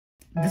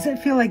Does it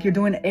feel like you're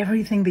doing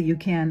everything that you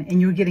can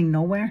and you're getting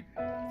nowhere?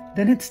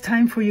 Then it's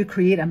time for you to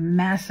create a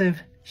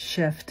massive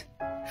shift.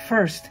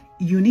 First,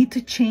 you need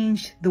to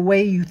change the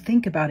way you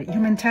think about it, your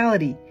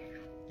mentality.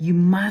 You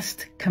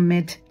must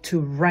commit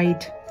to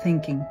right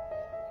thinking.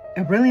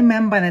 A brilliant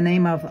man by the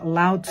name of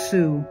Lao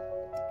Tzu,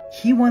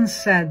 he once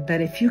said that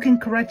if you can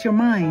correct your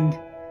mind,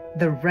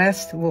 the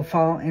rest will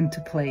fall into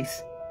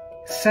place.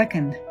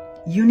 Second,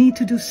 you need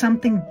to do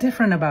something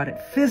different about it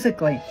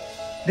physically.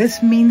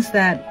 This means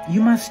that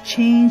you must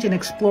change and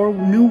explore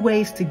new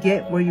ways to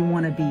get where you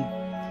want to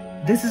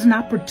be. This is an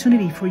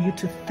opportunity for you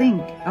to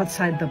think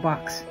outside the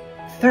box.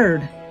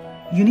 Third,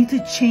 you need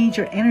to change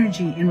your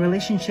energy in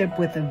relationship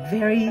with the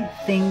very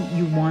thing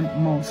you want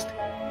most.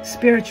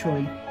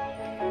 Spiritually,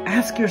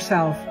 ask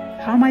yourself,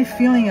 how am I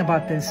feeling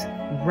about this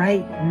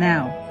right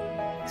now?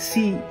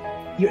 See,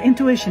 your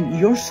intuition,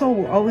 your soul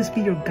will always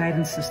be your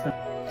guidance system.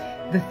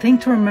 The thing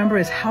to remember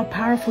is how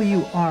powerful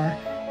you are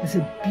as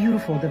a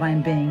beautiful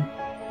divine being,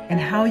 and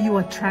how you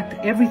attract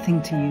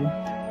everything to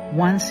you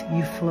once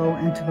you flow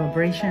into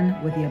vibration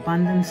with the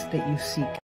abundance that you seek.